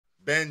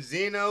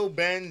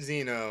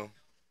Benzino.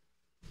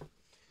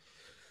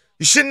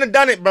 You shouldn't have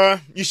done it, bro.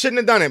 You shouldn't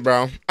have done it,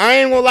 bro. I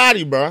ain't gonna lie to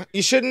you, bro.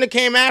 You shouldn't have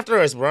came after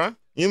us, bro. You know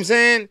what I'm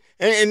saying?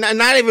 And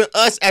not even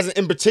us as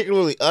in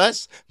particularly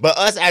us, but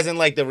us as in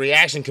like the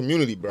reaction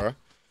community, bro.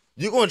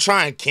 You gonna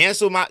try and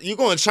cancel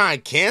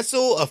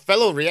a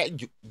fellow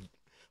react?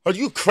 Are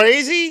you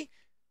crazy?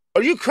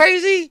 Are you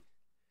crazy?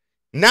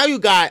 Now you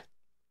got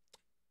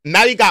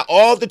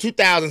all the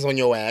 2000s on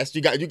your ass.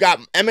 You got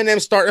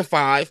Eminem starting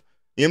 5.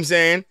 You know what I'm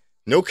saying?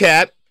 No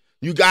cap.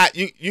 You got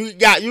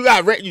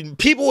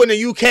people in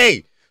the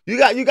UK. You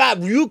got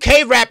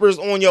UK rappers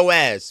on your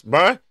ass,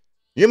 bro. You know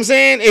what I'm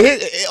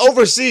saying?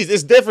 Overseas,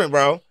 it's different,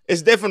 bro.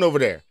 It's different over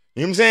there.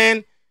 You know what I'm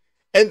saying?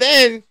 And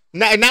then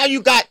now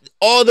you got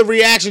all the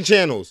reaction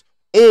channels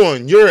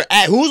on your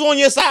ass. Who's on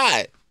your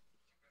side?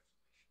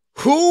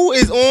 Who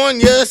is on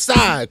your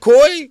side?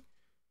 Koi?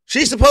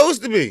 She's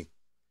supposed to be.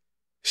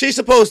 She's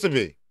supposed to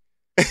be.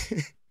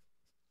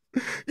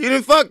 You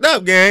done fucked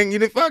up, gang. You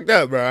done fucked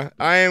up, bro.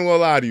 I ain't gonna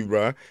lie to you,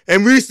 bro.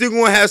 And we still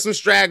gonna have some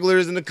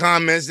stragglers in the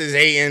comments that's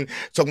hating,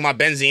 talking about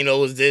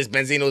Benzino's this,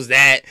 Benzino's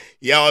that.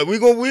 Yo, we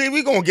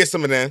gonna get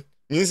some of them.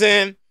 You know what I'm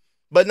saying?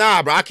 But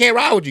nah, bro, I can't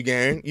ride with you,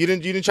 gang. You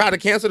didn't try to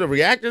cancel the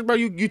reactors, bro.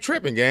 You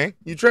tripping, gang.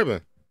 You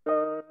tripping.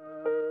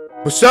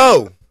 But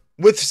so,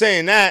 with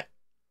saying that,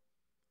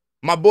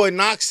 my boy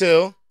Knox, you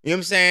know what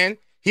I'm saying?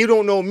 He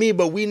don't know me,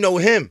 but we know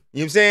him. You know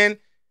what I'm saying?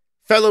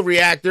 Fellow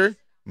reactor.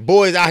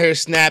 Boys out here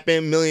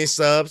snapping, million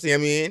subs, you know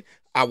what I mean?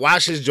 I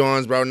watch his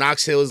Johns, bro.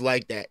 Knox Hill is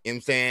like that, you know what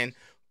I'm saying?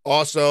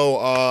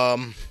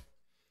 Also,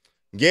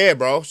 yeah,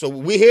 bro. So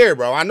we here,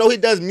 bro. I know he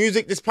does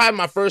music. This is probably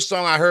my first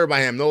song I heard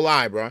by him, no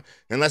lie, bro.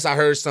 Unless I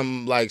heard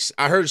some, like,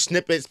 I heard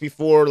snippets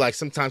before, like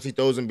sometimes he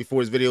throws them before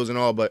his videos and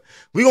all, but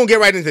we gonna get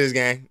right into this,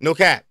 gang. No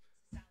cap.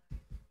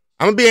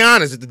 I'm gonna be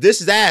honest, if the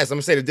diss is ass, I'm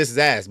gonna say the diss is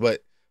ass,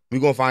 but we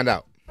gonna find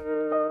out.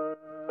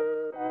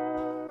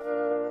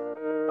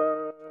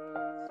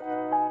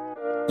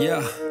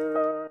 Yeah.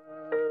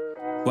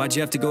 Why'd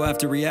you have to go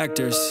after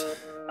reactors?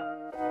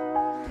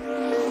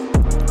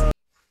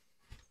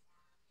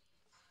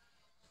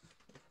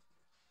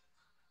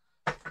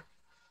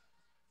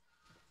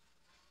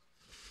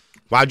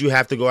 Why'd you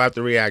have to go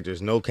after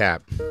reactors? No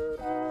cap.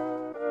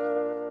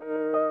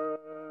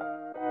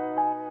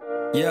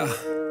 Yeah.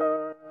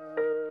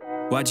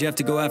 Why'd you have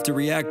to go after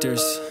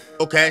reactors?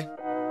 Okay.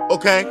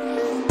 Okay.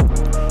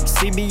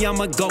 See me, I'm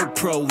a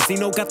GoPro.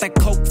 Zeno got that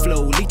coke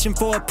flow. Leeching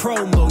for a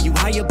promo. You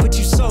higher, but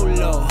you so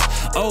low.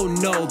 Oh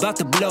no, about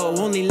to blow.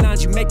 Only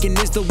lines you making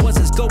is the ones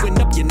that's going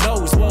up your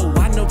nose. Whoa,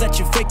 I know that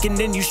you're faking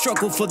and you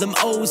struggle for them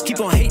O's. Keep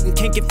on hating,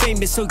 can't get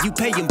famous, so you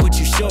pay him, but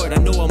you short. I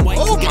know I'm white,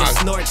 you get a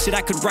snort. Shit,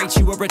 I could write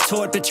you a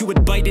retort, but you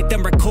would bite it,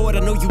 then record. I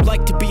know you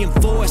like to be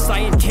enforced. I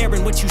ain't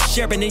caring what you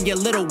sharing in your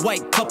little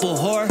white couple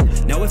whore.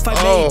 Now if I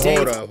made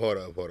Dave... Hold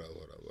up.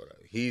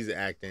 He's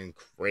acting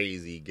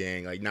crazy,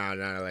 gang. Like, nah,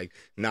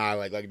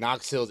 like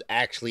Knox Hill's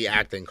actually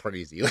acting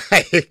crazy.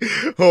 Like,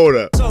 hold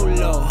up. So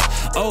low,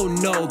 oh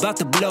no, about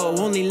to blow.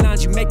 Only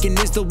lines you making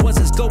is the ones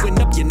that's going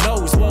up your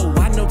nose. Whoa,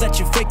 I know that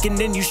you're faking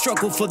and you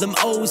struggle for them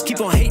O's. Keep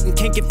on hating,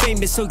 can't get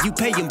famous, so you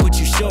pay him, but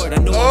you short. I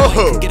know I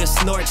might get a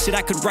snort. Shit,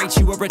 I could write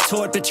you a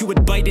retort, but you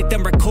would bite it,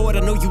 then record.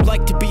 I know you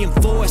like to be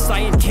enforced. I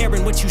ain't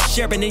caring what you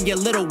sharing in your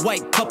little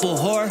white couple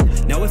whore.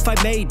 Now if I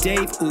made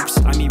Dave, oops,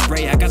 I mean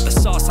Ray. I got the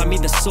sauce, I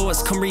mean the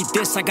sauce. Come read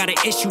this. I got an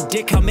issue,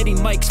 dick. How many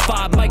mics?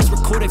 5 mics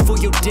recorded for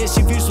your dish.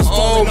 Your views was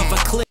falling off a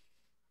cliff.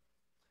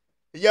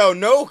 Yo,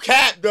 no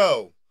cap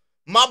though.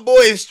 My boy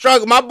is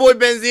struggling. My boy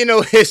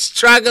Benzino is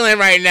struggling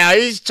right now.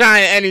 He's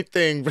trying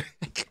anything.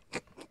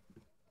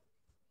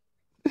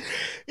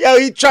 Yo,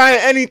 he's trying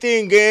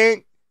anything,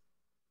 gang.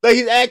 Like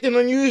he's acting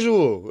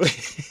unusual.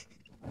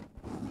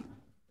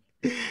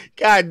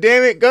 God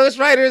damn it,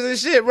 ghostwriters and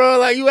shit, bro.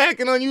 Like you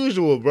acting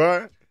unusual,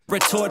 bro.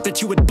 Retort,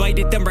 but you would bite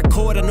it, then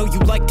record. I know you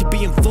like to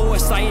be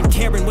enforced. I ain't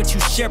caring what you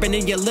sharing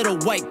in your little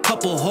white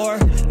couple whore.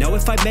 Now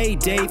if I made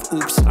Dave,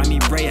 oops, I mean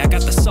Ray. I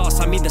got the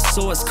sauce, I mean the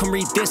sauce. Come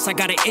read this, I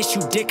got an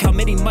issue, dick. How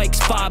many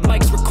mics? 5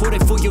 mics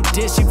recorded for your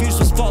dish. Your views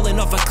was falling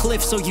off a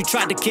cliff, so you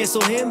tried to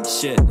cancel him?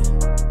 Shit.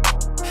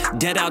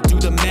 Dead out, do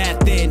the math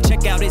then.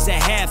 Check out is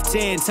at half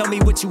 10. Tell me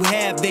what you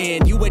have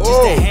then. You were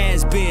just a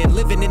has-been,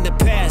 living in the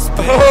past.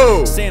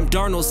 Sam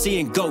Darnold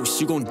seeing ghosts.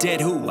 You gon'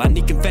 dead who? I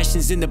need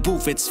confessions in the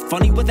booth. It's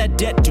funny what that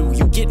debt do.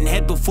 You getting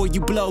head before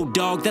you blow,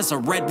 dog. That's a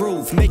red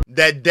roof.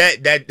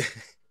 That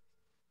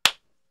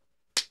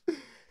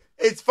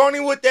It's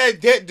funny what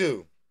that debt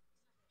do.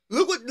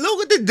 Look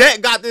what the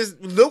debt got this.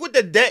 Look what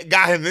the debt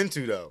got him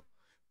into though.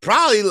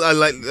 Probably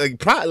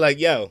like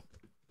yo,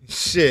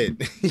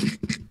 shit.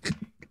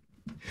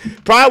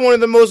 Probably one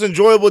of the most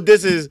enjoyable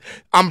disses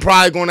I'm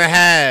probably gonna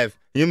have.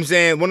 You know what I'm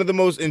saying? One of the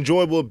most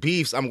enjoyable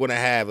beefs I'm gonna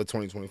have of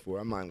 2024.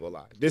 I'm not gonna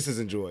lie. This is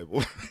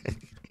enjoyable.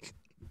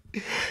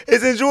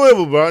 It's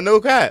enjoyable, bro. No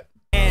cap.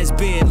 Has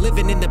been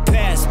living in the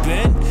past,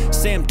 Ben.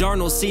 Sam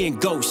Darnold seeing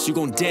ghosts. You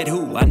gon' dead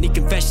who? I need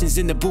confessions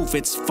in the booth.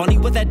 It's funny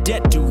what that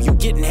debt do. You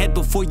getting head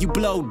before you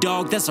blow,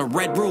 dog. That's a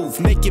red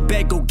roof. Make your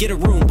bed, go get a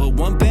room. But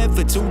one bed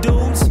for two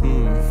dudes?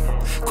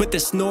 Quit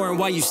the snoring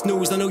while you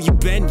snooze. I know you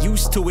been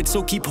used to it,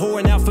 so keep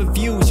whoring out for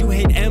views. You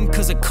hate M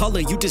cause of color,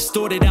 you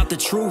distorted out the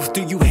truth.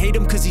 Do you hate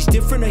him cause he's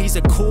different or he's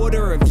a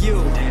quarter of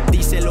you?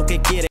 Dice lo que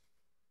quiere.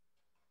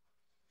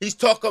 He's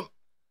talking.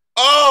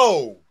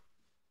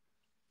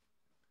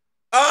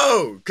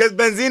 Cause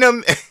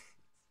Benzino.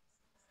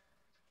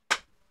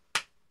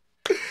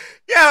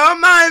 Yeah,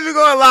 I'm not even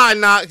gonna lie,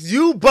 Knox.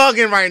 You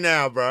bugging right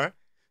now, bro.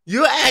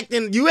 You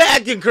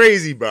acting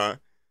crazy, bro.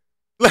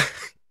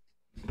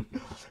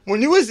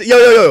 When you was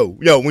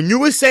when you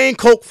was saying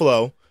Coke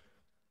flow,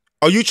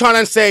 are you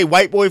trying to say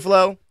white boy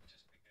flow?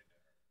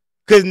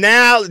 Cause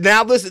now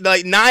listen,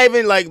 like not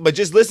even like, but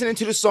just listening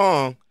to the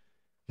song,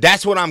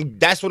 that's what I'm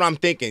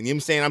thinking. You know what I'm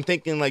saying? I'm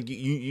thinking like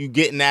you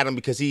getting at him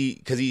because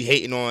he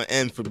hating on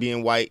M for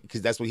being white,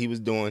 because that's what he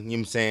was doing. You know what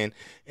I'm saying?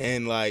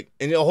 And like,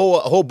 and a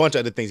whole bunch of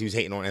other things he was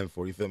hating on M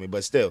for. You feel me?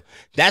 But still,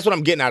 that's what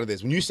I'm getting out of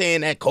this. When you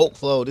saying that Coke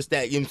flow, this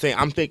that, you know what I'm saying?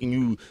 I'm thinking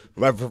you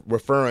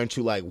referring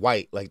to like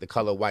white, like the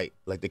color white,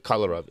 like the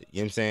color of it.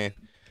 You know what I'm saying?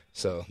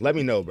 So let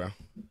me know, bro.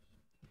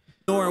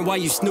 While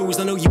you snooze,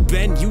 I know you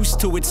been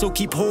used to it, so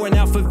keep whoring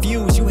out for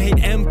views. You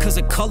hate M cause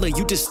of color,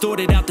 you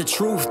distorted out the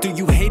truth. Do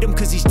you hate him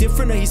cause he's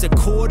different or he's a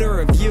quarter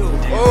of you?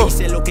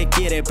 Dice lo que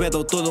quiere,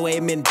 pero todo es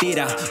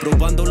mentira.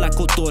 Robando la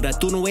cotora,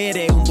 tú no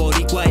eres un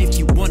boricua. If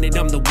you want it,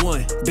 I'm the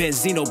one.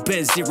 Benzino,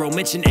 Benzero,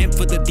 mention M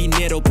for the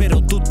dinero,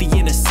 pero tú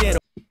tienes cero.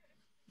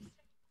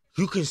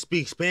 You can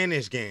speak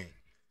Spanish, gang.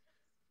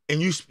 And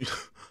you,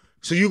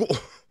 so you...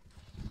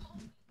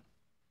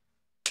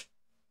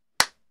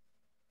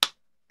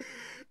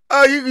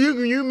 Oh,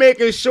 you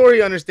making sure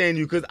he understand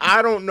you, because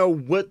I don't know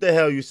what the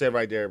hell you said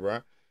right there,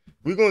 bro.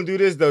 We're going to do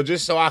this, though,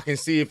 just so I can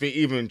see if it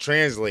even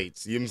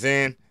translates. You know what I'm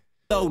saying?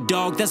 Oh,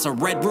 dog, that's a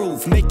red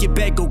roof. Make your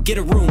bed, go get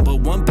a room. But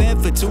one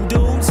bed for two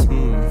dudes?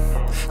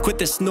 Quit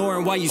the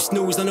snoring while you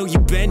snooze. I know you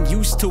been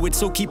used to it,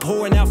 so keep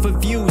whoring out for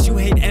views. You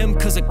hate M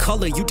cause of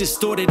color, you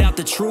distorted out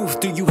the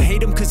truth. Do you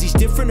hate him cause he's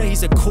different or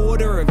he's a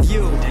quarter of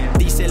you?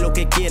 Dice lo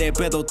que quiere,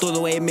 pero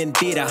todo es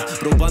mentira.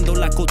 Robando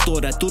la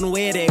cotora, tú no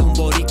eres un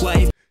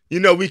boricua. You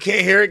know, we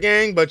can't hear it,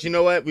 gang, but you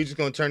know what? We're just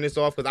going to turn this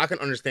off because I can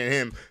understand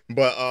him.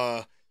 But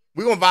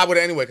we're going to vibe with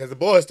it anyway because the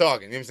boy is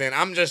talking. You know what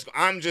I'm saying?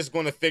 I'm just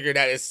going to figure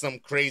that it's some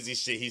crazy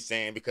shit he's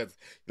saying because,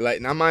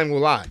 like, not mine will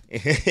lie.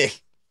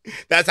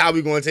 That's how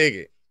we going to take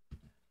it.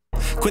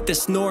 Quit the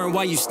snoring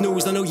while you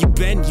snooze. I know you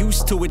been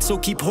used to it, so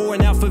keep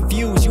whoring out for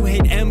views. You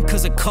hate M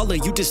cause of color,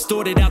 you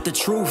distorted out the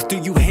truth. Do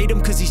you hate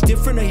him cause he's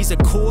different or he's a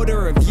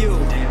quarter of you?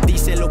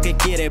 Dice lo que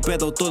quiere,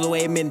 pero todo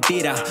es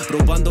mentira.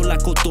 Robando la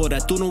cotora,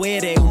 tú no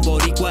eres un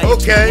boricua. Okay.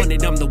 If you want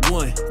it, I'm the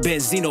one.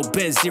 Benzino,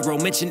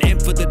 Benzero, mention M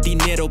for the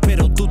dinero,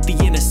 pero tú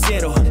tienes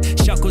cero.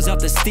 Shout goes out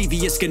to Stevie,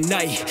 it's good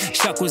night.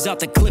 Shout goes out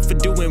to Cliff for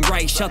doing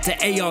right. Shout to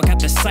AR, got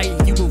the sight.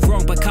 You move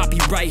wrong but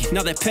copyright.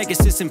 Now that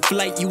Pegasus in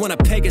flight, you wanna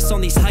peg us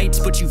on these heights,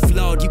 but you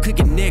flawed. You could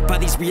get nicked by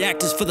these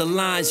reactors for the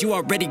lines. You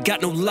already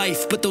got no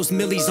life, but those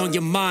millies on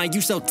your mind. You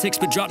sell ticks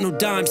but drop no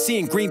dime.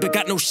 Seeing green but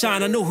got no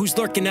shine. I know who's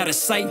lurking out of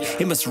sight.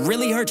 It must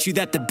really hurt you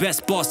that the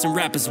best Boston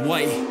rapper's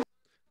white.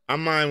 I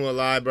mine will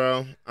lie,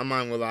 bro.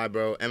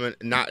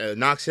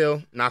 Knox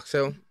Hill.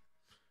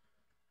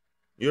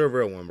 You're a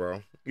real one,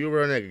 bro. You a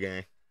real nigga,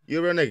 gang. You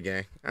a real nigga,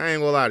 gang. I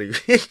ain't gonna lie to you.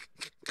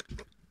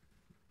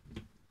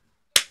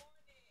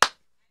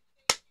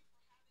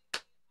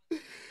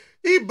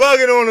 He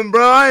bugging on him,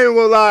 bro. I ain't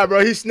gonna lie,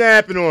 bro. He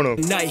snapping on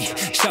him. Night.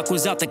 Shout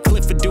was out the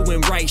cliff for doing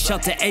right.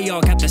 Shout to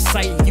AR, got the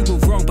sight. You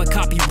move wrong but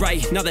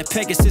copyright. Now that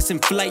Pegasus in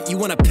flight, you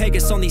wanna peg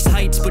us on these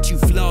heights, but you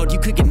flawed. You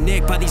could get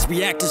nicked by these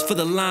reactors for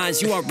the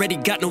lines. You already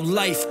got no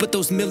life, but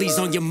those millies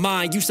on your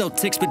mind. You sell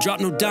ticks but drop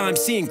no dime.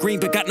 Seeing green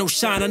but got no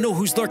shine. I know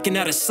who's lurking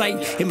out of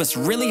sight. It must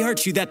really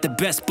hurt you that the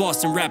best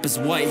Boston rapper's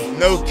white.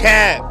 No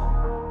cap.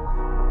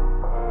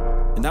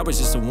 And that was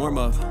just a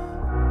warm-up.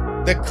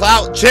 The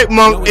Clout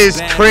Chipmunk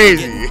is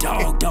crazy.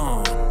 Dogged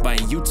on by a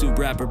YouTube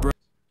rapper, bro.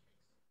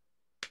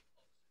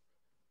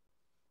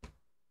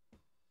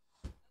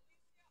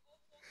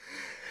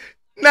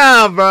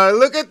 Nah, bro.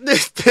 Look at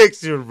this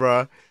picture,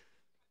 bro.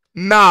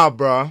 Nah,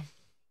 bro.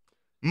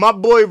 My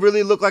boy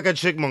really look like a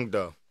chipmunk,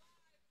 though.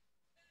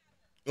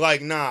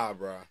 Like, nah,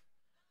 bro.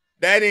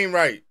 That ain't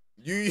right.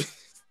 You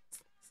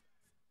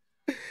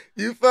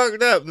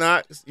fucked up,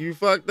 Knox. You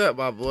fucked up,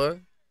 my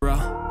boy. Bro.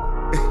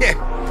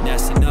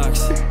 That's the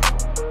Knox.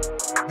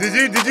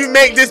 Did you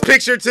make this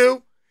picture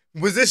too?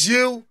 Was this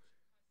you?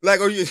 Like,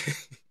 are you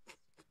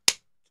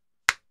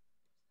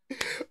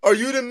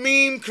the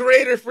meme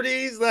creator for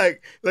these?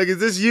 Like is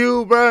this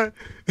you, bro?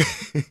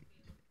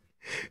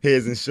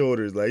 Heads and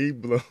shoulders, like he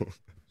blown.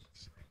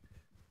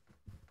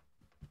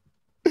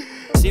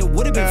 See, it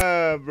would have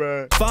been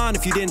bro. fine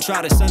if you didn't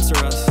try to censor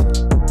us.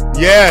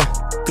 Yeah,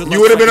 you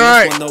would have been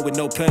alright. Though, with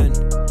no pen.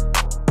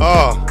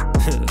 Oh.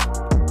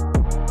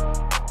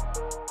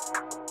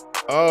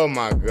 Oh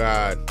my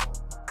God.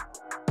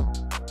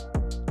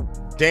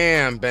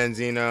 Damn,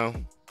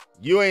 Benzino.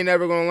 You ain't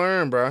never gonna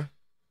learn, bro.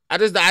 I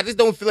just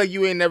don't feel like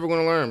you ain't never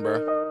gonna learn,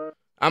 bro.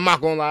 I'm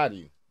not gonna lie to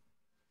you.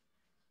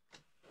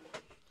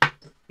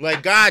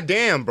 Like,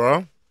 goddamn,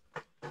 bro.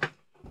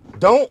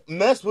 Don't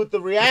mess with the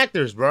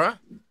reactors, bro.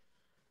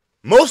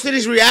 Most of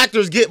these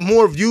reactors get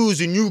more views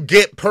than you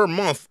get per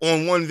month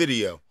on one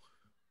video.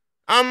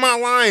 I'm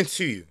not lying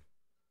to you.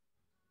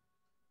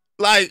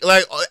 Like,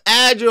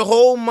 add your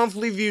whole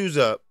monthly views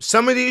up.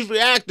 Some of these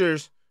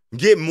reactors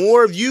get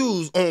more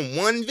views on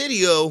one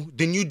video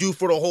than you do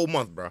for the whole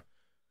month, bro.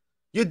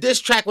 Your diss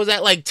track was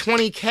at like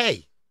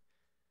 20K.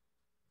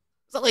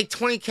 It's at like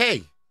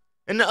 20K.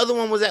 And the other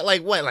one was at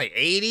like what, like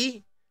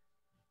 80?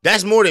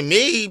 That's more than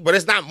me, but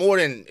it's not more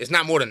than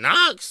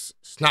Knox.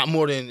 It's not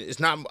more than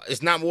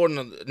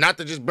not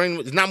to just bring,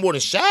 it's not more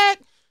than Shaq.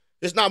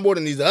 It's not more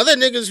than these other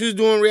niggas who's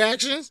doing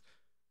reactions.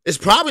 It's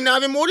probably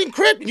not even more than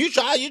Crip. You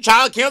try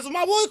to cancel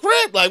my boy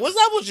Crip. Like, what's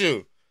up with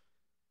you?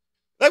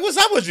 Like, what's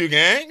up with you,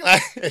 gang?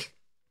 Like,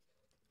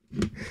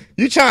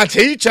 you trying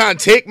to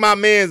take my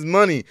man's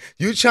money.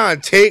 You trying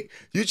to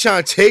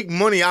take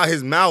money out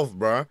his mouth,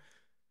 bro.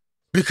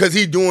 Because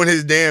he doing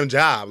his damn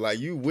job. Like,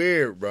 you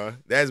weird, bro.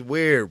 That's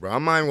weird, bro.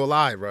 I'm not even gonna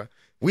lie, bro.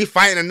 We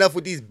fighting enough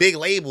with these big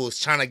labels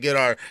trying to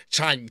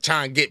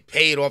get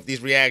paid off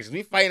these reactions.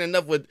 We fighting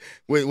enough with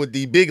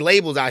the big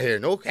labels out here.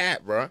 No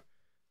cap, bro.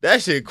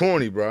 That shit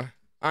corny, bro.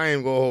 I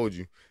ain't gonna hold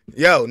you.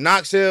 Yo,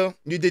 Knox Hill,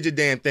 you did your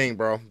damn thing,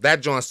 bro. That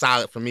joint's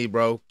solid for me,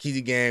 bro.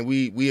 Keezy Gang,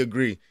 we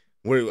agree.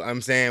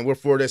 I'm saying we're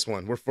for this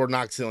one. We're for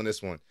Knox Hill on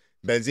this one.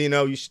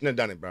 Benzino, you shouldn't have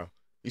done it, bro.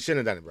 You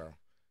shouldn't have done it, bro.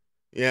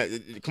 Yeah,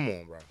 come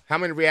on, bro. How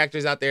many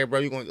reactors out there, bro?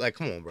 You going like,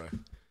 come on, bro.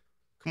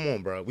 Come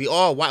on, bro. We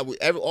all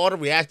all the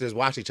reactors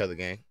watch each other,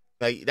 gang.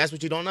 Like, that's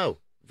what you don't know.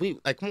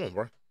 Come on,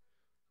 bro.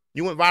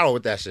 You went viral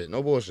with that shit.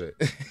 No bullshit.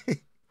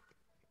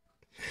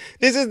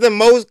 This is the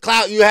most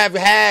clout you have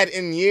had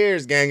in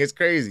years, gang. It's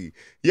crazy.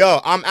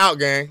 Yo, I'm out,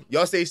 gang.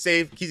 Y'all stay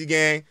safe. Keezy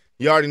Gang.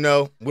 You already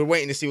know. We're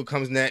waiting to see what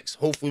comes next.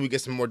 Hopefully we get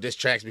some more diss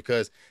tracks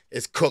because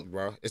it's cooked,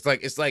 bro. It's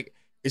like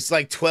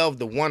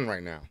 12-1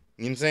 right now. You know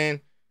what I'm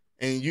saying?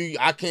 And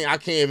I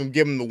can't even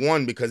give him the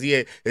one because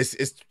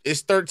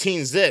it's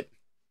 13 zip.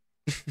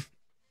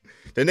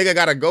 The nigga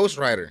got a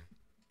ghostwriter.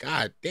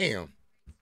 God damn.